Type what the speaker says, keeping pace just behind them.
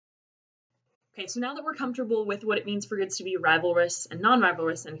Okay, so now that we're comfortable with what it means for goods to be rivalrous and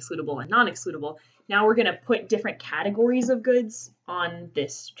non-rivalrous and excludable and non-excludable, now we're going to put different categories of goods on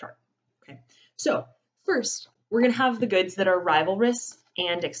this chart. Okay, so first, we're going to have the goods that are rivalrous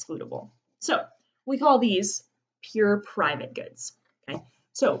and excludable. So we call these pure private goods. Okay,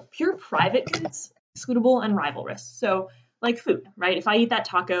 so pure private goods, excludable and rivalrous. So like food, right? If I eat that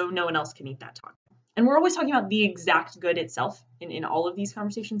taco, no one else can eat that taco. And we're always talking about the exact good itself in all of these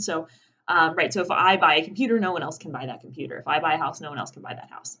conversations. So right, so if I buy a computer, no one else can buy that computer. If I buy a house, no one else can buy that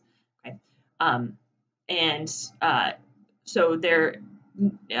house. Okay, so they're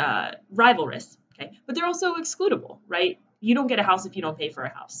rivalrous. Okay, but they're also excludable, right? You don't get a house if you don't pay for a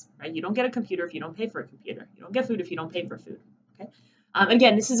house, right? You don't get a computer if you don't pay for a computer. You don't get food if you don't pay for food. Okay,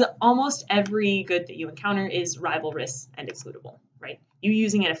 again, this is almost every good that you encounter is rivalrous and excludable, right? You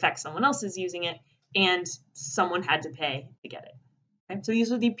using it affects someone else's using it, and someone had to pay to get it. Okay, so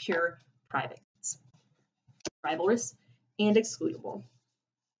these are the pure private goods, rivalrous and excludable.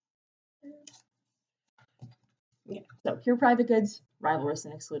 Yeah, so pure private goods, rivalrous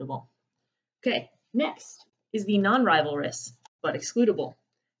and excludable. Okay, next is the non-rivalrous but excludable.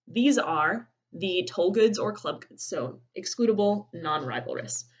 These are the toll goods or club goods, so excludable,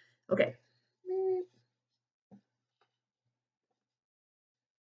 non-rivalrous. Okay.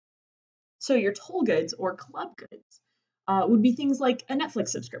 So your toll goods or club goods would be things like a Netflix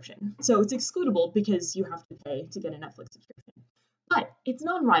subscription. So it's excludable because you have to pay to get a Netflix subscription. But it's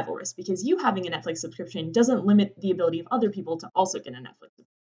non-rivalrous because you having a Netflix subscription doesn't limit the ability of other people to also get a Netflix subscription,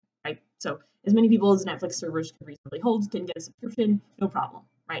 right? So as many people as Netflix servers can reasonably hold can get a subscription, no problem,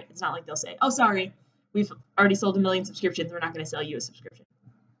 right? It's not like they'll say, oh, sorry, we've already sold 1 million subscriptions, we're not going to sell you a subscription.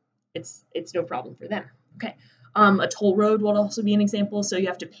 It's no problem for them. Okay. A toll road will also be an example. So you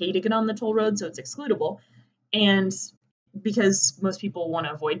have to pay to get on the toll road, so it's excludable. And because most people want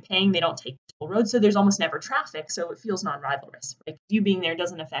to avoid paying, they don't take the toll road, so there's almost never traffic, so it feels non-rivalrous. Right? You being there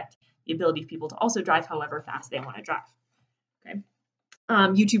doesn't affect the ability of people to also drive however fast they want to drive. Okay.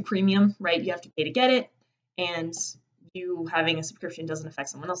 YouTube Premium, right? You have to pay to get it, and you having a subscription doesn't affect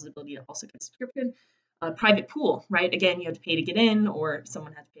someone else's ability to also get a subscription. Private pool, right? Again, you have to pay to get in, or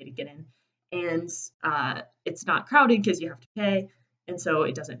someone has to pay to get in, and it's not crowded because you have to pay. And so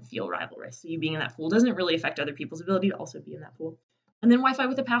it doesn't feel rivalrous. So you being in that pool doesn't really affect other people's ability to also be in that pool. And then Wi-Fi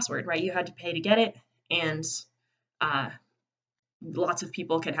with a password, right? You had to pay to get it, and lots of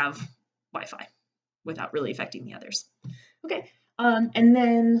people can have Wi-Fi without really affecting the others. Okay, and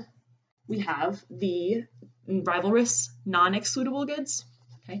then we have the rivalrous non-excludable goods.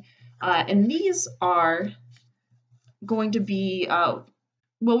 Okay, and these are going to be, well,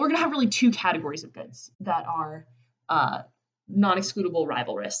 we're going to have really two categories of goods that are non-excludable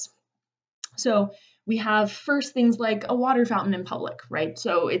rivalrous. So we have first things like a water fountain in public, right?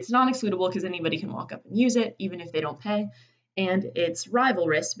 So it's non-excludable because anybody can walk up and use it even if they don't pay. And it's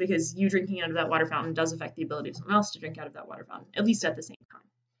rivalrous because you drinking out of that water fountain does affect the ability of someone else to drink out of that water fountain, at least at the same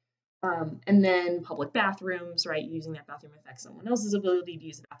time. And then public bathrooms, right? Using that bathroom affects someone else's ability to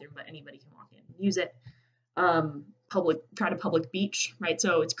use the bathroom, but anybody can walk in and use it. Public beach, right?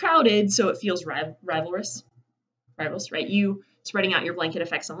 So it's crowded, so it feels rivalrous, right? You spreading out your blanket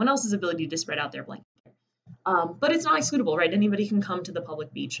affects someone else's ability to spread out their blanket. But it's not excludable, right? Anybody can come to the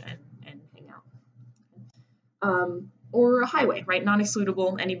public beach and hang out. Or a highway, right?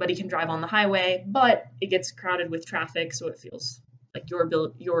 Non-excludable, anybody can drive on the highway, but it gets crowded with traffic, so it feels like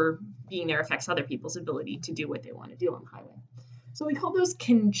your being there affects other people's ability to do what they want to do on the highway. So we call those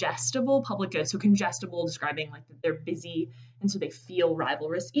congestable public goods. So congestable describing like that they're busy and so they feel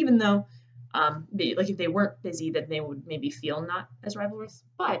rivalrous, even though if they weren't busy, then they would maybe feel not as rivalrous.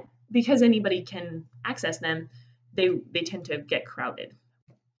 But because anybody can access them, they tend to get crowded.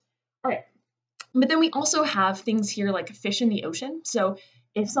 All right. But then we also have things here like fish in the ocean. So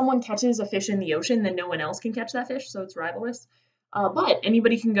if someone catches a fish in the ocean, then no one else can catch that fish, so it's rivalrous. But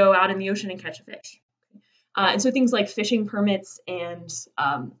anybody can go out in the ocean and catch a fish. And so things like fishing permits and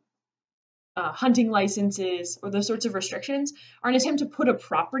hunting licenses or those sorts of restrictions are an attempt to put a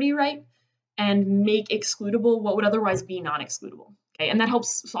property right and make excludable what would otherwise be non-excludable. Okay, and that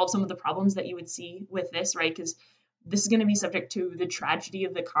helps solve some of the problems that you would see with this, right? Because this is going to be subject to the tragedy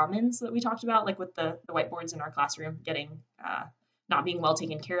of the commons that we talked about, like with the whiteboards in our classroom getting not being well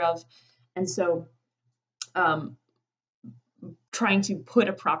taken care of. And so trying to put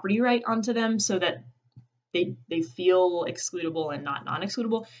a property right onto them so that they feel excludable and not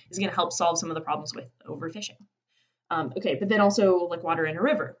non-excludable is going to help solve some of the problems with overfishing. Okay, but then also like water in a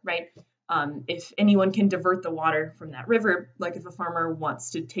river, right? If anyone can divert the water from that river, like if a farmer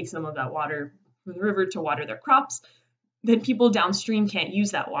wants to take some of that water from the river to water their crops, then people downstream can't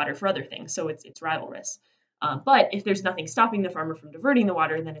use that water for other things, so it's rivalrous. But if there's nothing stopping the farmer from diverting the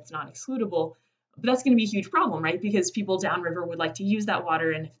water, then it's not excludable. But that's going to be a huge problem, right? Because people downriver would like to use that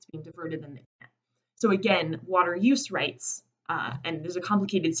water, and if it's being diverted, then they can't. So again, water use rights, and there's a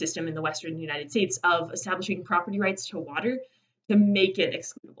complicated system in the Western United States of establishing property rights to water to make it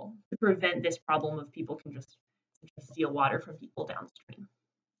excludable, to prevent this problem of people can just steal water from people downstream.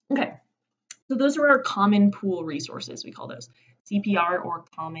 Okay, so those are our common pool resources, we call those, CPR or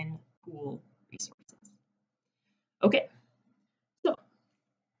common pool resources. Okay, so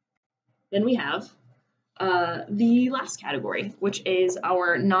then we have the last category, which is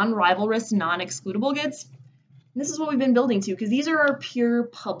our non-rivalrous, non-excludable goods. And this is what we've been building to, because these are our pure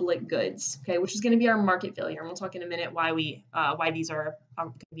public goods, okay, which is going to be our market failure. And we'll talk in a minute why these are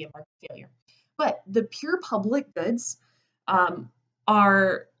going to be a market failure. But the pure public goods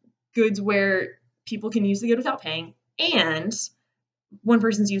are goods where people can use the good without paying, and one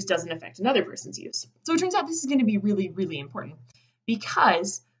person's use doesn't affect another person's use. So it turns out this is going to be really, really important,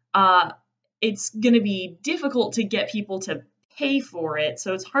 because it's going to be difficult to get people to pay for it.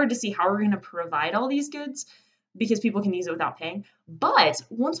 So it's hard to see how we're going to provide all these goods, because people can use it without paying. But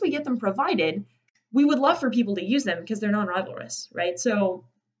once we get them provided, we would love for people to use them because they're non-rivalrous, right? So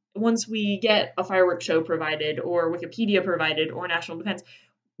once we get a fireworks show provided, or Wikipedia provided, or national defense,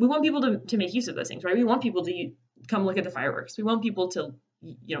 we want people to make use of those things, right? We want people to come look at the fireworks. We want people to,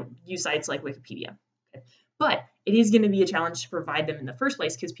 use sites like Wikipedia. Okay? But it is going to be a challenge to provide them in the first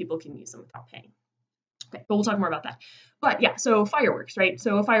place because people can use them without paying. Okay, but we'll talk more about that. But yeah, so fireworks, right?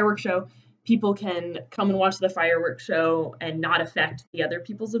 So a fireworks show, people can come and watch the fireworks show and not affect the other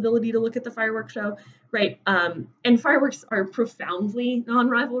people's ability to look at the fireworks show, right? And fireworks are profoundly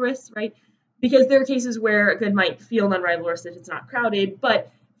non-rivalrous, right? Because there are cases where a good might feel non-rivalrous if it's not crowded,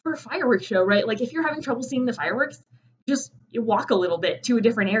 but for a fireworks show, right? Like if you're having trouble seeing the fireworks, just walk a little bit to a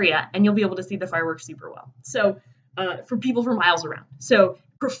different area and you'll be able to see the fireworks super well. So for people for miles around. So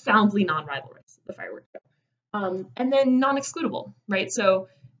profoundly non-rivalrous, the fireworks show. And then non-excludable, right? So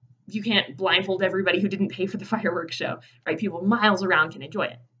you can't blindfold everybody who didn't pay for the fireworks show, right? People miles around can enjoy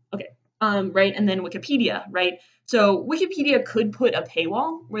it. Okay, right? And then Wikipedia, right? So Wikipedia could put a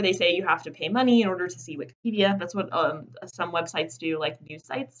paywall where they say you have to pay money in order to see Wikipedia. That's what some websites do, like news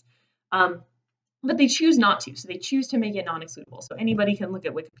sites. But they choose not to. So they choose to make it non-excludable. So anybody can look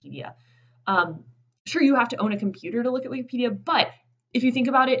at Wikipedia. Sure, you have to own a computer to look at Wikipedia, but if you think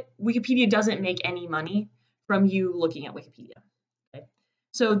about it, Wikipedia doesn't make any money from you looking at Wikipedia. Okay?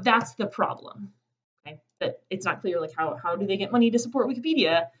 So that's the problem. Okay? That it's not clear, like how do they get money to support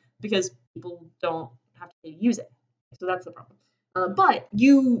Wikipedia, because people don't have to pay to use it. So that's the problem. But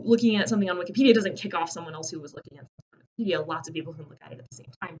you looking at something on Wikipedia doesn't kick off someone else who was looking at something on Wikipedia. Lots of people can look at it at the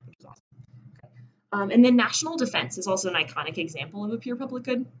same time, which is awesome. Okay. And then national defense is also an iconic example of a pure public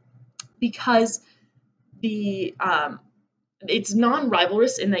good, because it's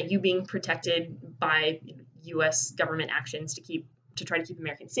non-rivalrous in that you being protected by U.S. government actions to try to keep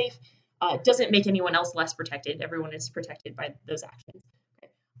Americans safe doesn't make anyone else less protected. Everyone is protected by those actions.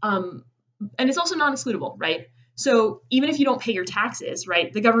 Okay. And it's also non-excludable, right? So even if you don't pay your taxes,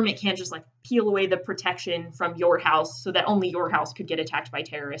 right, the government can't just like peel away the protection from your house so that only your house could get attacked by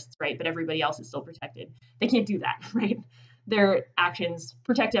terrorists, right? But everybody else is still protected. They can't do that, right? Their actions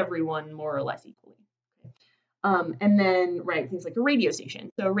protect everyone more or less equally. Okay. And then, right, things like a radio station.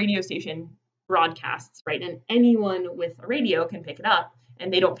 So a radio station broadcasts, right? And anyone with a radio can pick it up,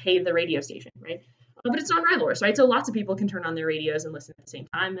 and they don't pay the radio station, right? But it's non-rivalrous, right? So lots of people can turn on their radios and listen at the same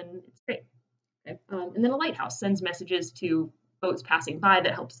time, and it's great. Okay. And then a lighthouse sends messages to boats passing by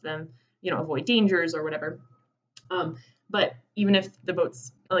that helps them, avoid dangers or whatever. But even if the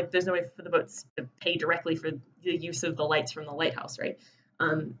boats, like, there's no way for the boats to pay directly for the use of the lights from the lighthouse, right?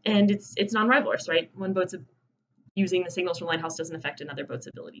 And it's non-rivalrous, right? One boat's using the signals from the lighthouse doesn't affect another boat's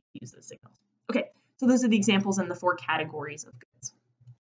ability to use those signals. Okay, so those are the examples and the 4 categories of goods.